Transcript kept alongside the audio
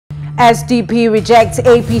SDP rejects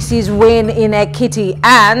APC's win in Ekiti,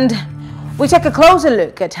 and we take a closer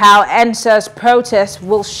look at how NSA's protests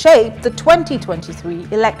will shape the 2023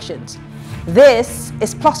 elections. This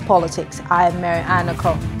is Plus Politics. I am Mary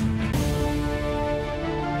Anako.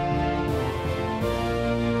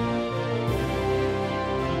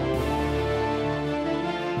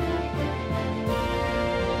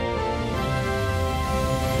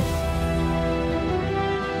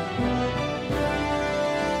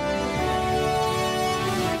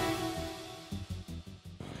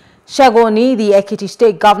 Segun, the Ekiti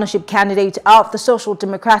state governorship candidate of the Social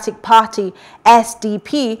Democratic Party,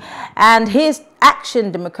 SDP, and his Action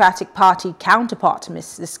Democratic Party counterpart,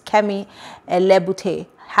 Mrs. Kemi Elebute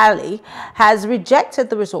Halley, has rejected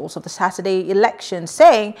the results of the Saturday election,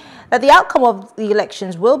 saying that the outcome of the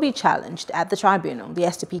elections will be challenged at the tribunal. The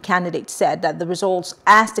SDP candidate said that the results,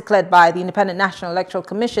 as declared by the Independent National Electoral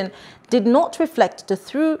Commission, did not reflect the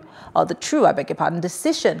true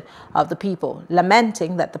decision of the people,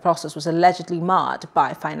 lamenting that the process was allegedly marred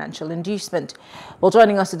by financial inducement. Well,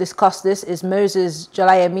 joining us to discuss this is Moses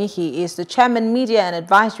Jolayemi. He is the Chairman, Media and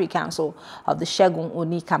Advisory Council of the Segun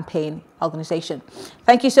Oni Campaign Organization.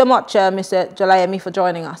 Thank you so much, Mr. Jolayemi, for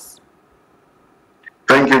joining us.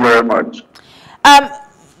 Thank you very much.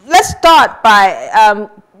 Let's start by,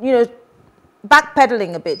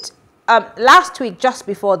 backpedaling a bit. Last week, just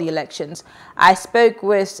before the elections, I spoke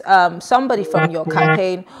with somebody from your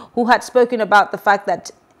campaign who had spoken about the fact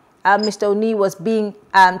that Mr. Oni was being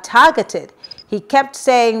targeted. He kept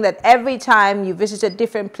saying that every time you visited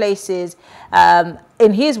different places,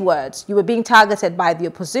 in his words, you were being targeted by the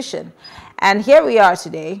opposition. And here we are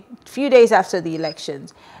today, a few days after the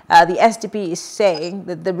elections. The SDP is saying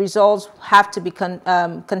that the results have to be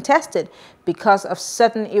contested because of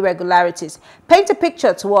certain irregularities. Paint a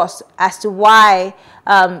picture to us as to why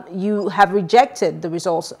you have rejected the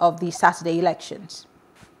results of the Saturday elections.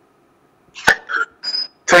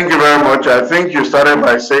 Thank you very much. I think you started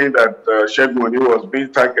by saying that Segun was being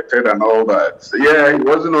targeted and all that. Yeah, it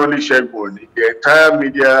wasn't only Segun. The entire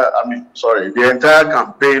the entire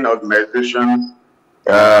campaign organization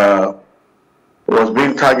was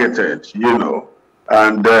being targeted,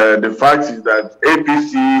 And the fact is that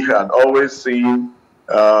APC had always seen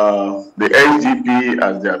the SDP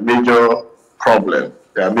as their major problem,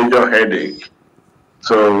 their major headache.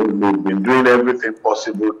 So they've been doing everything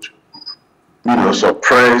possible to,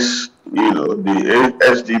 suppress, the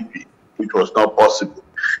SDP, which was not possible.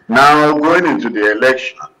 Now, going into the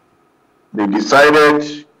election, they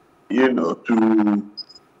decided, to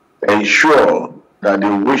ensure that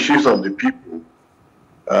the wishes of the people,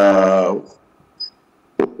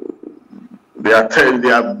 they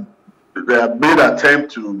have made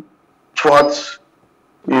attempt to thwart,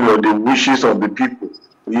 the wishes of the people,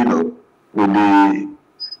 with the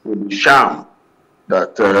sham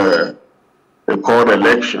that they called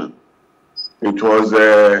election. It was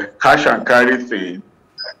a cash and carry thing.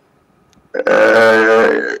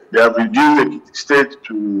 They have reduced the state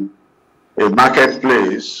to a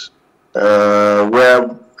marketplace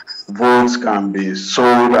where votes can be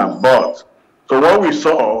sold and bought. So what we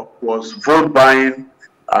saw was vote buying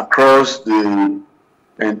across the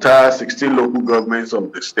entire 16 local governments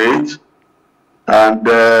of the state. And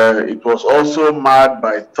it was also marred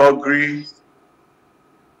by thuggery,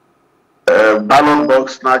 ballot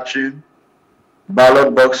box snatching,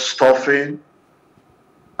 ballot box stuffing,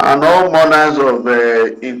 and all manners of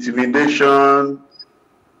intimidation,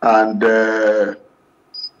 and the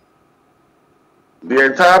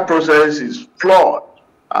entire process is flawed,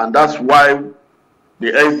 and that's why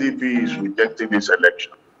the SDP is rejecting this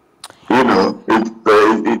election.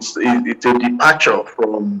 It's a departure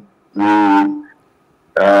from the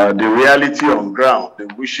reality on ground, the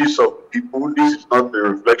wishes of people. This is not the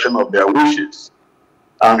reflection of their wishes.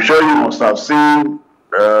 I'm sure you must have seen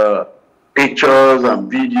pictures and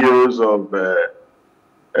videos of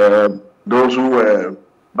those who were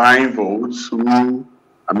buying votes, the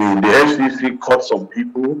FCC caught some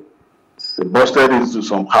people, they busted into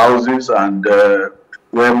some houses and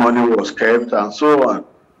where money was kept and so on.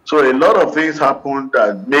 So a lot of things happened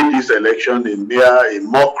that made this election a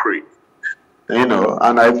mockery,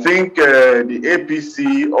 and I think the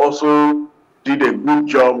APC also did a good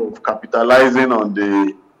job of capitalizing on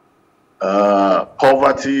the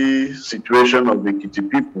poverty situation of the Ekiti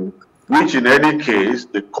people, which in any case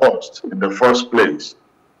they caused in the first place.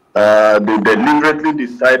 They deliberately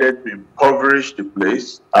decided to impoverish the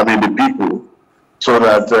people, so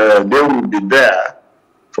that they will be there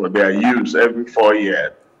for their use every 4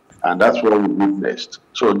 years. And that's what we witnessed.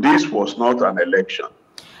 So this was not an election.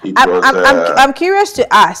 I'm curious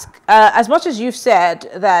to ask, as much as you've said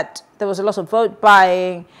that there was a lot of vote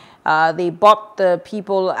buying. They bought the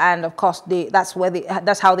people, and of course,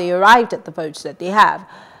 that's how they arrived at the votes that they have.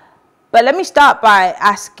 But let me start by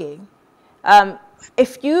asking,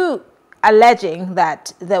 if you alleging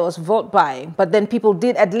that there was vote buying, but then people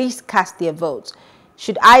did at least cast their votes,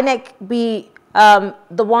 should INEC be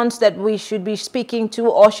the ones that we should be speaking to,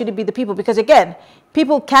 or should it be the people? Because again,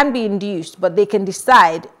 people can be induced, but they can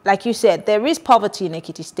decide. Like you said, there is poverty in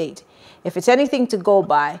Ekiti State. If it's anything to go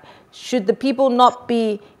by, should the people not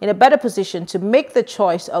be in a better position to make the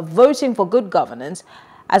choice of voting for good governance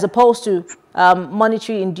as opposed to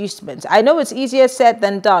monetary inducements? I know it's easier said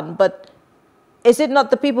than done, but is it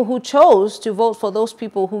not the people who chose to vote for those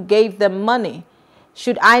people who gave them money?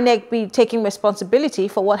 Should INEC be taking responsibility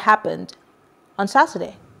for what happened on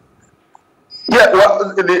Saturday? Yeah,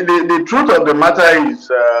 well, the truth of the matter is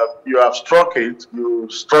you have struck it. You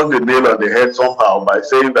struck the nail on the head somehow by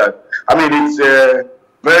saying that, I mean, it's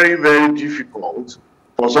very, very difficult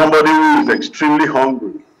for somebody who is extremely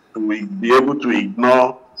hungry to be able to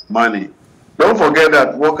ignore money. Don't forget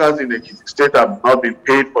that workers in the Ekiti State have not been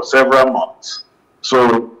paid for several months.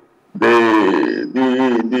 So the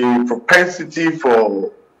propensity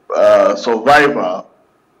for survival,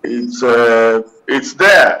 it's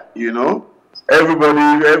there, you know.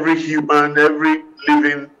 Everybody, every human, every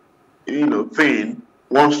living, thing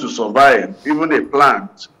wants to survive. Even a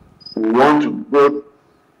plant will want to go,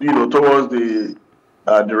 towards the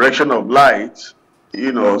direction of light,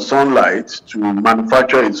 sunlight, to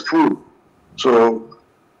manufacture its food. So,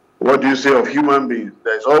 what do you say of human beings?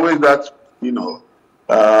 There's always that,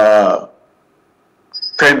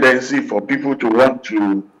 tendency for people to want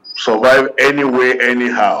to survive anyway,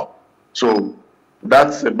 anyhow. So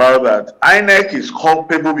that's about that. INEC is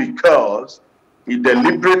culpable because he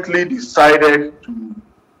deliberately decided to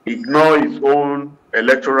ignore his own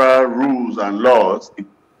electoral rules and laws. It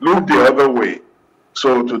looked the other way.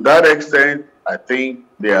 So to that extent, I think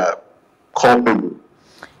they are culpable,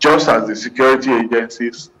 just as the security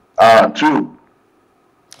agencies are too.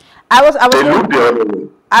 They look the other way.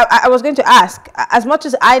 I was going to ask, as much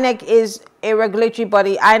as INEC is a regulatory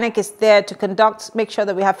body, INEC is there to make sure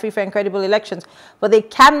that we have free, fair and credible elections, but they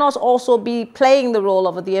cannot also be playing the role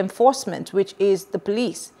of the enforcement, which is the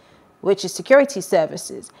police, which is security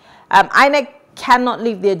services. INEC cannot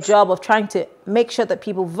leave their job of trying to make sure that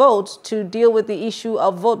people vote to deal with the issue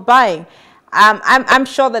of vote buying. I'm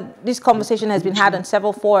sure that this conversation has been had on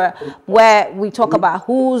several fora where we talk about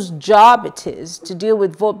whose job it is to deal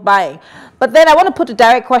with vote buying. But then I want to put a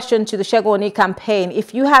direct question to the Segun campaign.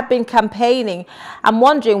 If you have been campaigning, I'm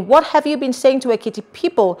wondering, what have you been saying to Ekiti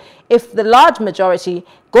people if the large majority,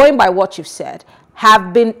 going by what you've said,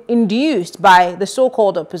 have been induced by the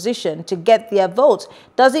so-called opposition to get their votes?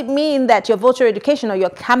 Does it mean that your voter education or your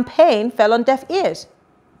campaign fell on deaf ears?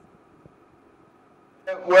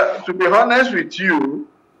 Well, to be honest with you,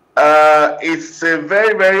 it's a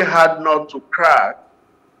very, very hard nut to crack.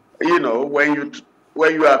 When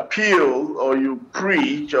you appeal or you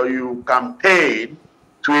preach or you campaign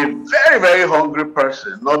to a very, very hungry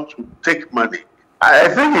person not to take money. I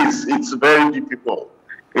think it's very difficult.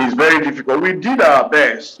 It's very difficult. We did our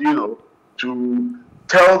best, to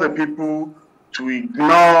tell the people to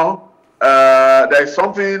ignore. There's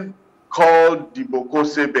something called the Boko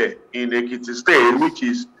Sebe in Ekiti State, which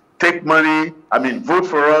is take money, vote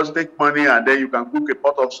for us, take money, and then you can cook a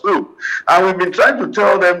pot of soup. And we've been trying to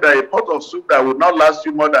tell them that a pot of soup that would not last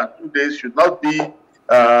you more than 2 days should not be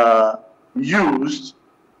used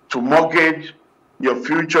to mortgage your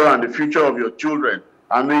future and the future of your children.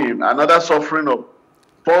 Another suffering of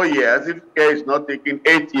 4 years, if care is not taken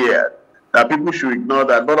 8 years, that people should ignore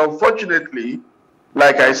that. But unfortunately,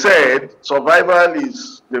 like I said, survival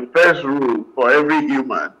is the first rule for every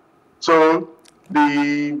human. So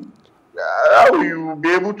how will you be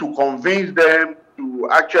able to convince them to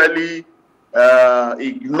actually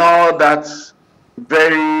ignore that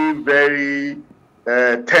very, very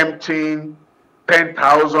tempting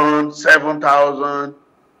 10,000, 7,000?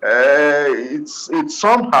 It's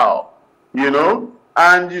somehow,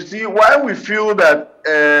 And you see, why we feel that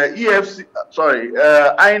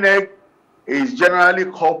INEC is generally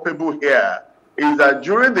culpable here is that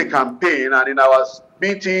during the campaign and in our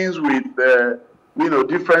meetings with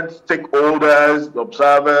different stakeholders,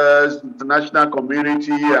 observers, international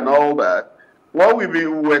community and all that, what we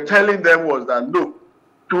were telling them was that, look,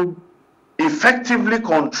 to effectively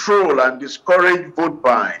control and discourage vote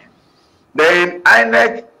buying, then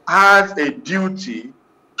INEC has a duty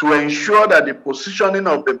to ensure that the positioning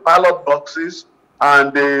of the ballot boxes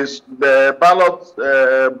and the ballot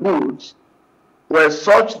booths was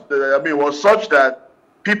such that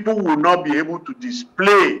people would not be able to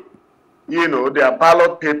display you know, their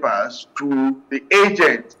ballot papers to the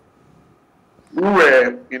agent who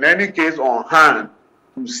were, in any case, on hand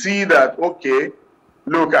to see that, okay,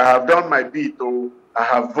 look, I have done my bit, or I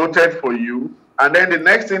have voted for you. And then the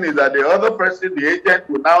next thing is that the other person, the agent,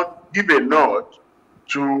 will now give a nod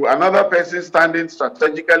to another person standing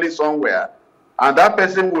strategically somewhere, and that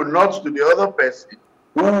person will nod to the other person,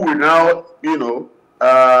 who will now, you know,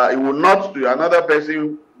 it will nod to another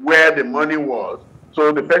person where the money was.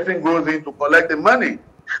 So the person goes in to collect the money.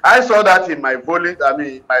 I saw that in my polling,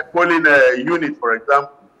 my polling unit, for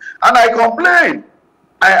example, and I complained.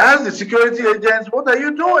 I asked the security agents, "What are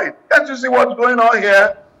you doing? Can't you see what's going on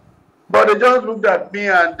here?" But they just looked at me,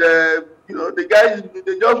 and you know, the guys,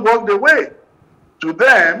 they just walked away. To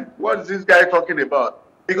them, what is this guy talking about?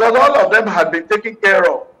 Because all of them had been taken care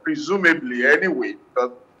of, presumably anyway,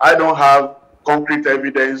 because I don't have concrete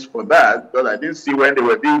evidence for that, because I didn't see when they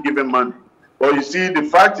were being given money. But you see, the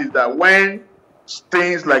fact is that when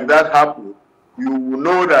things like that happen, you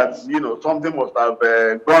know that, you know, something must have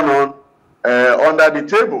gone on under the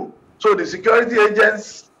table. So the security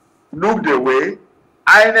agents looked away.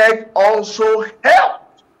 INEC also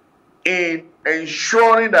helped in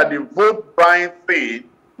ensuring that the vote buying thing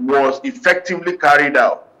was effectively carried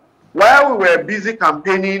out. While we were busy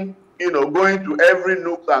campaigning, you know, going to every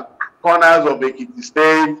nook and corners of Ekiti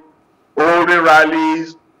State, holding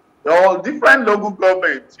rallies, all different local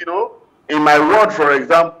governments, you know. In my ward, for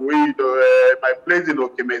example, you know, my place in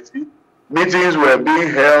Okemeti, meetings were being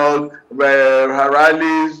held,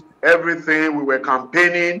 rallies, everything. We were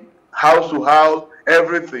campaigning, house to house,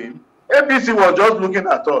 everything. APC was just looking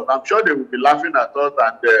at us. I'm sure they would be laughing at us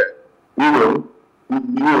and,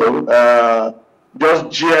 just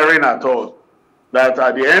jeering at us. That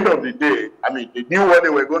at the end of the day, I mean, they knew what they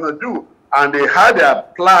were going to do, and they had their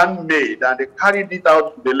plan made, and they carried it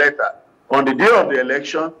out to the letter. On the day of the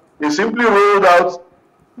election, they simply rolled out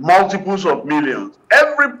multiples of millions.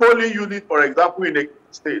 Every polling unit, for example, in a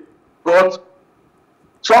state,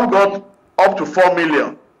 some got up to 4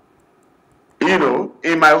 million. You know,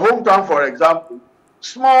 in my hometown, for example,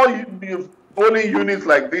 small polling units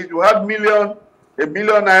like this, you had $1 million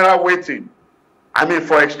naira waiting. I mean,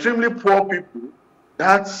 for extremely poor people,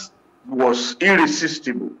 that was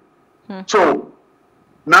irresistible. So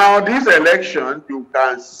now this election, you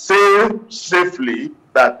can say safely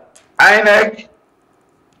that INEC,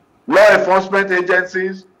 law enforcement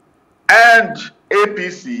agencies, and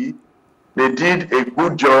APC, they did a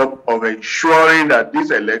good job of ensuring that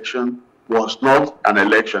this election was not an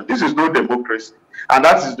election. This is no democracy. And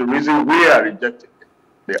that is the reason we are rejecting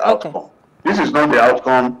the outcome. Okay. This is not the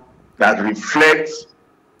outcome that reflects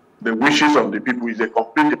the wishes of the people. It's a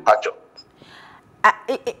complete departure.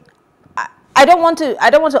 I don't want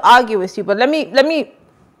to argue with you, but let me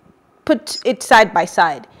put it side by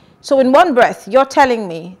side. So in one breath, you're telling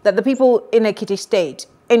me that the people in Ekiti State,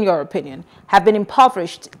 in your opinion, have been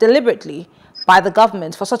impoverished deliberately by the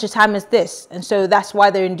government for such a time as this, and so that's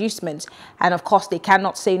why they're inducements, and of course they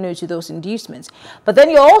cannot say no to those inducements. But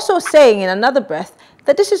then you're also saying in another breath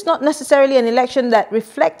that this is not necessarily an election that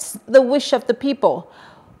reflects the wish of the people.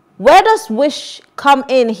 Where does wish come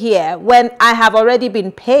in here when I have already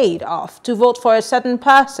been paid off to vote for a certain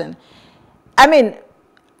person? I mean,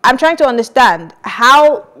 I'm trying to understand,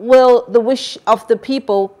 how will the wish of the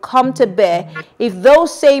people come to bear if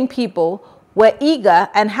those same people were eager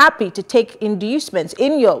and happy to take inducements,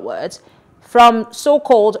 in your words, from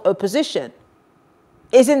so-called opposition?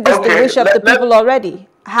 Isn't this the wish of the people already?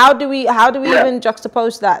 How do we even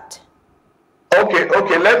juxtapose that? Okay.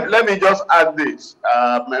 Let me just add this.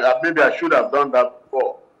 Maybe I should have done that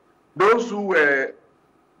before. Those who were,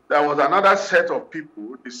 there was another set of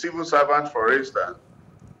people, the civil servants, for instance.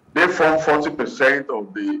 They form 40%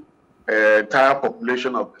 of the entire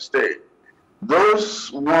population of the state.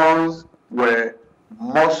 Those ones were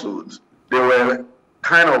muscled. They were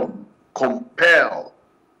kind of compelled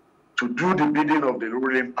to do the bidding of the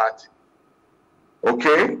ruling party.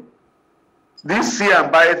 Okay? This see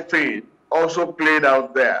and buy thing also played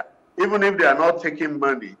out there. Even if they are not taking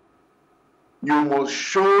money, you must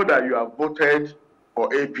show that you have voted for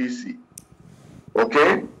APC.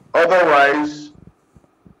 Okay? Otherwise,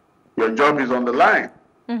 your job is on the line.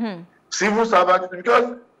 Civil servants,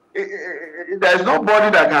 because there is nobody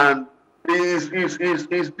that can.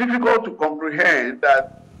 It's difficult to comprehend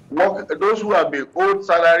that those who have been owed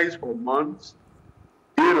salaries for months,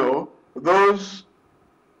 you know, those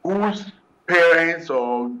whose parents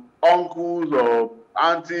or uncles or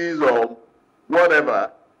aunties or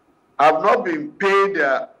whatever have not been paid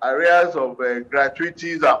their arrears of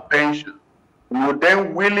gratuities and pensions, would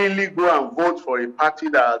then willingly go and vote for a party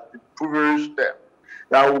that has privileged them.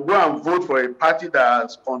 that will go and vote for a party that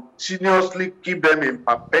has continuously keep them in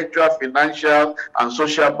perpetual financial and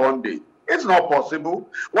social bondage. It's not possible.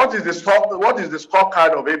 What is the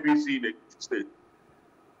scorecard of APC in the state?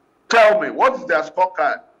 Tell me, what is their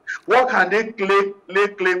scorecard? What can they lay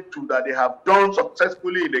claim to that they have done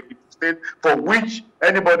successfully in the state for which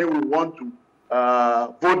anybody will want to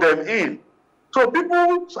vote them in? So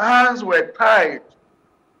people's hands were tied,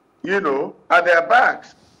 you know, at their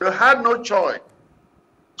backs. They had no choice.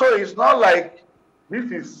 So it's not like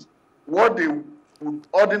this is what they would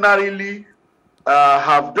ordinarily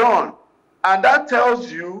have done. And that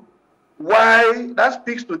tells you why, that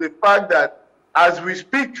speaks to the fact that as we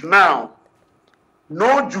speak now,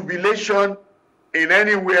 no jubilation in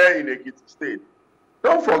anywhere in Ekiti State.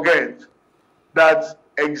 Don't forget that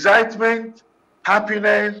excitement,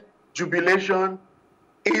 happiness, jubilation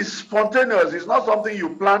is spontaneous. It's not something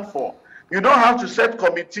you plan for. You don't have to set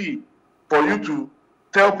committee for you to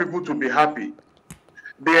tell people to be happy.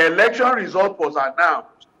 The election result was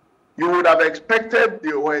announced. You would have expected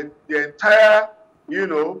the entire, you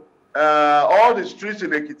know, all the streets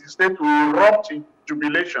in Ekiti State to erupt in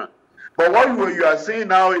jubilation. But what you are seeing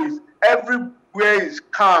now is everywhere is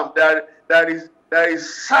calm. There is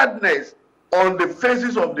sadness on the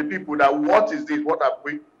faces of the people. That what is this? What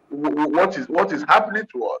is happening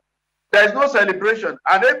to us? There is no celebration.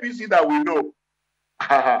 An APC that we know,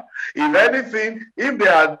 if anything,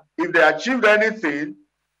 if they achieved anything,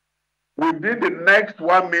 within the next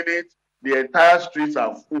 1 minute, the entire streets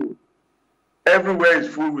are full. Everywhere is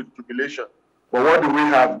full with jubilation. But what do we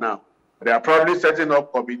have now? They are probably setting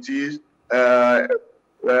up committees,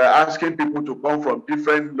 asking people to come from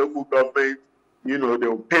different local governments. You know, they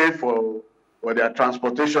will pay for their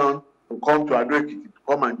transportation to come to Ekiti to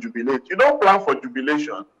come and jubilate. You don't plan for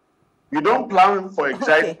jubilation. You don't plan for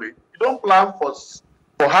excitement. Okay. You don't plan for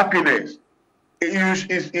happiness.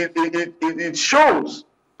 It shows,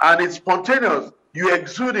 and it's spontaneous. You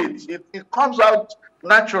exude it. It comes out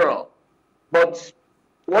natural. But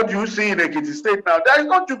what do you see in Ekiti State now? There is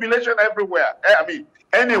no jubilation everywhere. I mean,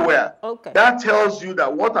 anywhere. Okay. That tells you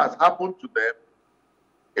that what has happened to them,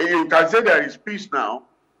 you can say there is peace now,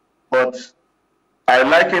 but I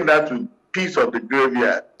liken that to peace of the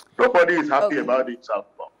graveyard. Nobody is happy about its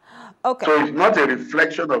outcome. Okay. So it's not a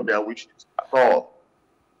reflection of their wishes at all.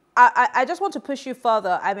 I just want to push you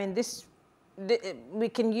further. I mean, we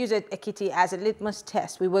can use Ekiti as a litmus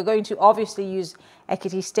test. We were going to obviously use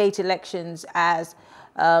Ekiti state elections as,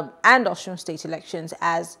 and Osun state elections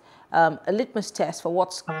as a litmus test for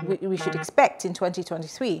what we should expect in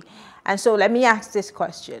 2023. And so let me ask this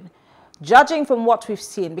question. Judging from what we've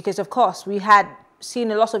seen, because of course we had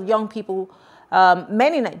seen a lot of young people,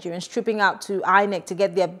 many Nigerians trooping out to INEC to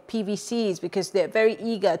get their PVCs because they're very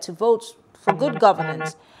eager to vote for good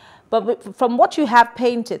governance. But from what you have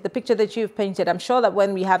painted, the picture that you've painted, I'm sure that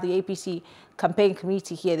when we have the APC campaign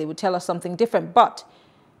committee here, they would tell us something different. But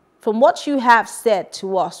from what you have said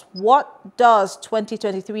to us, what does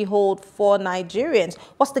 2023 hold for Nigerians?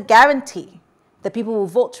 What's the guarantee that people will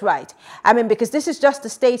vote right? I mean, because this is just the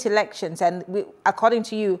state elections, and according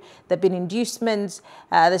to you, there have been inducements,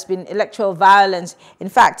 there's been electoral violence. In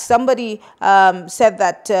fact, somebody said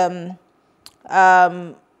that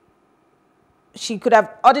she could have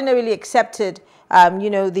ordinarily accepted, you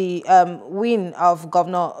know, the win of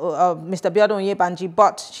Governor Mr. Biodun Oyebanji,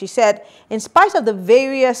 but she said, in spite of the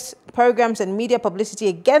various programs and media publicity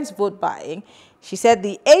against vote buying, she said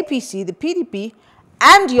the APC, the PDP,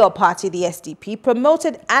 and your party, the SDP,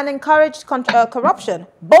 promoted and encouraged corruption,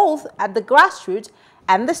 both at the grassroots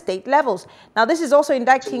and the state levels. Now, this is also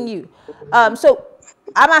indicting you. So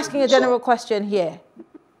I'm asking a general question here.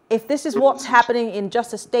 If this is what's happening in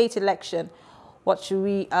just a state election, what should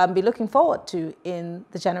we be looking forward to in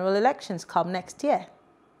the general elections come next year?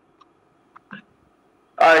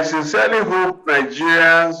 I sincerely hope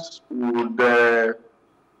Nigerians would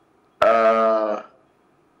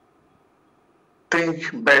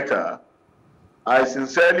think better. I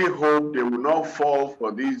sincerely hope they will not fall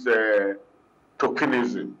for these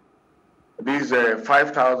tokenism, these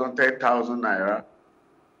 5,000, 10,000 naira,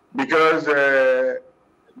 because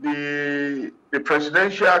the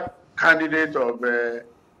presidential candidate of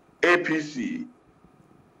APC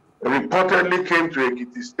reportedly came to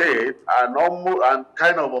Ekiti State and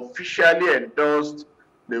kind of officially endorsed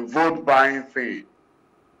the vote buying thing.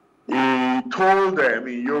 He told them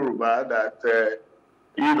in Yoruba that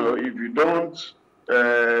you know, if you don't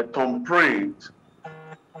thumbprint,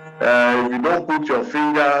 if you don't put your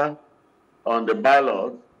finger on the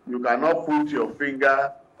ballot, you cannot put your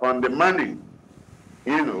finger on the money.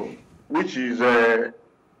 You know, which is a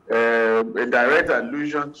direct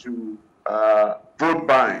allusion to vote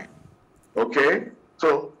buying. Okay,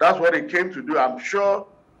 so that's what it came to do. I'm sure,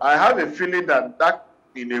 I have a feeling that that,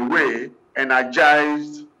 in a way,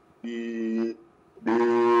 energized the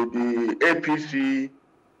APC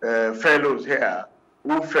fellows here,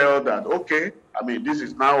 who felt that, okay, I mean, this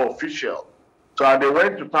is now official. So they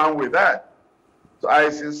went to town with that. So I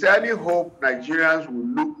sincerely hope Nigerians will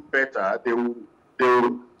look better. They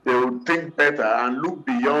will think better and look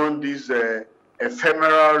beyond this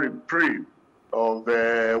ephemeral reprieve of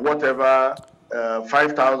whatever,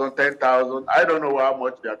 5,000, 10,000. I don't know how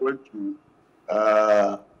much they are going to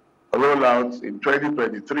roll out in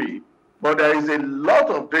 2023. But there is a lot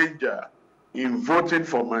of danger in voting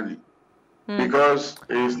for money, because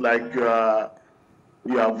it's like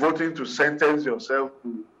you are voting to sentence yourself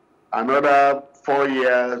to another 4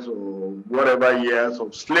 years or whatever years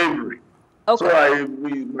of slavery. Okay. So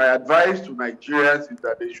my advice to Nigerians is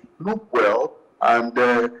that they should look well, and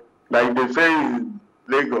like they say in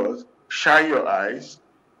Lagos, shine your eyes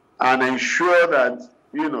and ensure that,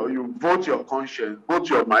 you know, you vote your conscience, vote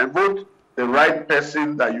your mind, vote the right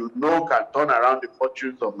person that you know can turn around the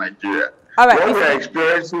fortunes of Nigeria. All right. What we are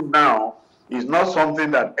experiencing now is not something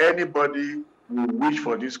that anybody will wish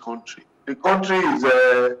for this country. The country is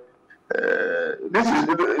this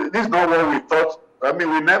is not what we thought. I mean,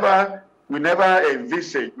 we never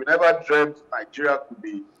envisaged, we never dreamt Nigeria could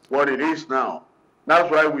be what it is now. That's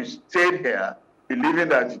why we stayed here, believing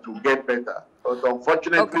that it will get better. But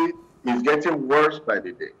unfortunately, it's getting worse by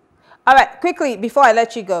the day. All right, quickly, before I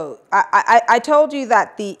let you go, I told you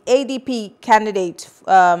that the ADP candidate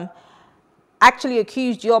actually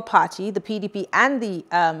accused your party, the PDP, and the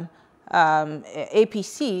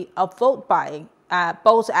APC of vote buying,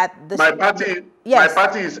 both at the... My party, yes. My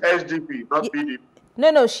party is SDP, not PDP.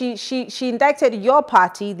 No, she indicted your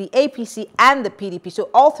party, the APC, and the PDP. So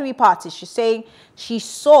all three parties. She's saying she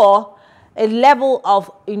saw a level of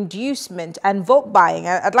inducement and vote buying.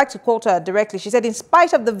 I'd like to quote her directly. She said, in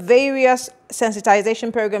spite of the various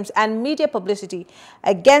sensitization programs and media publicity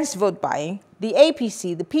against vote buying, the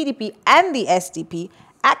APC, the PDP, and the SDP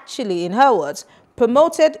actually, in her words,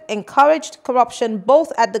 promoted, encouraged corruption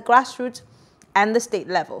both at the grassroots and the state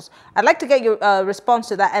levels. I'd like to get your response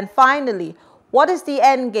to that. And finally, what is the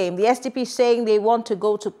end game? The SDP saying they want to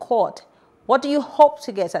go to court. What do you hope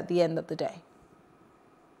to get at the end of the day?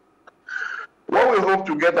 What we hope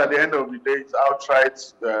to get at the end of the day is outright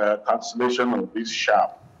cancellation of this sham.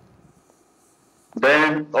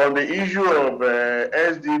 Then on the issue of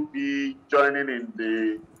SDP joining in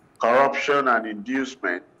the corruption and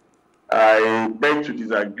inducement, I beg to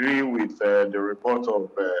disagree with the report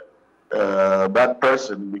of that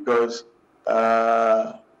person, because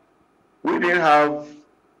we didn't have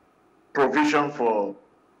provision for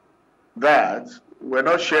that. We're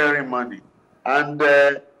not sharing money. And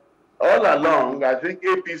all along, I think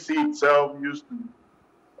APC itself used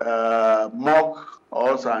to mock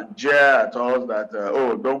us and jeer at us that,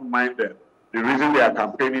 oh, don't mind them. The reason they are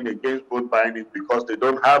campaigning against vote buying is because they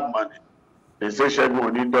don't have money. They say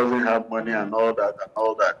Segun doesn't have money and all that and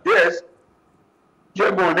all that. Yes,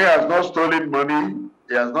 Segun has not stolen money.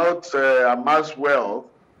 He has not amassed wealth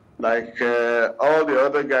like all the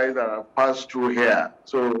other guys that have passed through here.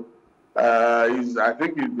 So I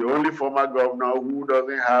think he's the only former governor who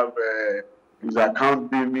doesn't have his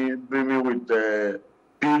account beaming with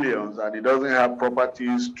billions, and he doesn't have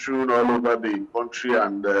properties strewn all over the country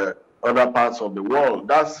and other parts of the world.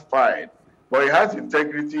 That's fine. But he has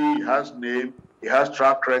integrity, he has name, he has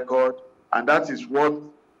track record, and that is what,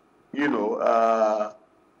 you know,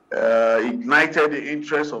 ignited the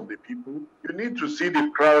interest of the people. You need to see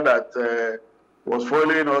the crowd that was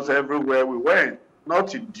following us everywhere we went.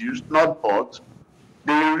 Not induced, not bought.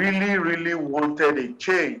 They really, really wanted a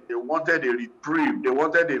change. They wanted a reprieve. They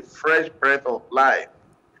wanted a fresh breath of life,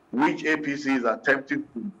 which APC is attempting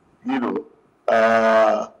to, you know,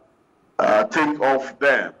 take off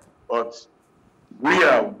them. But we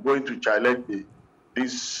are going to challenge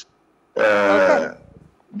this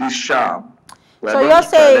sham.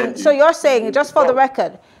 So you're saying, just for the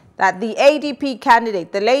record, that the ADP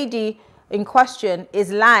candidate, the lady in question,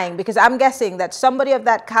 is lying, because I'm guessing that somebody of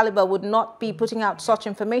that caliber would not be putting out such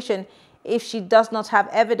information if she does not have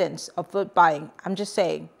evidence of vote buying. I'm just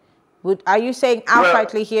saying. Are you saying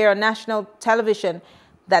outrightly here on national television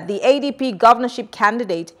that the ADP governorship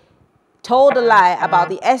candidate told a lie about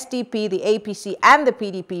the SDP, the APC, and the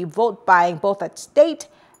PDP vote buying both at state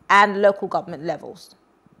and local government levels?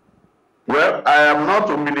 Well, I am not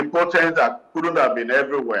omnipotent. I couldn't have been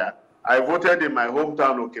everywhere. I voted in my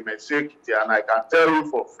hometown of Ekiti, and I can tell you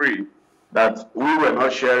for free that we were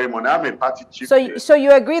not sharing money. I'm a party chief. So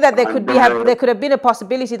you agree that there could have been a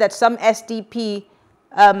possibility that some SDP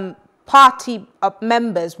party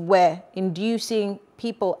members were inducing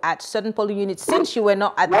people at certain polling units, since you were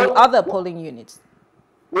not at the other polling units?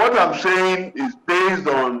 What I'm saying is based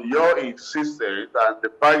on your insistence and the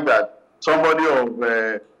fact that somebody of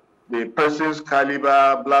the person's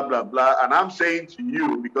caliber, blah, blah, blah. And I'm saying to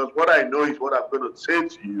you, because what I know is what I'm going to say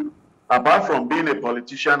to you, apart from being a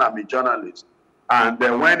politician, I'm a journalist. And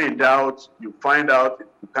when in doubt, you find out. If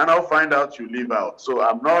you cannot find out, you leave out. So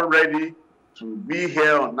I'm not ready to be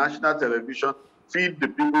here on national television, feed the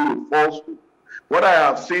people with falsehood. What I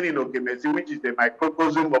have seen in Okemesi, which is the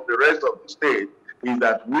microcosm of the rest of the state, is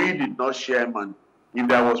that we did not share money. If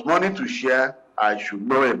there was money to share, I should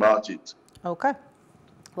know about it. Okay.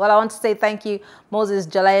 Well, I want to say thank you. Moses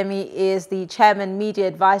Jolayemi is the Chairman, Media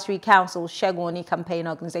Advisory Council, Segun Campaign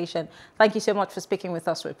Organization. Thank you so much for speaking with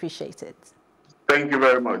us. We appreciate it. Thank you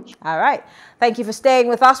very much. All right. Thank you for staying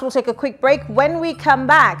with us. We'll take a quick break. When we come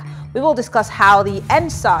back, we will discuss how the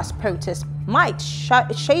NSAS protest might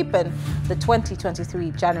shape the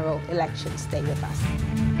 2023 general election. Stay with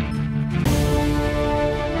us.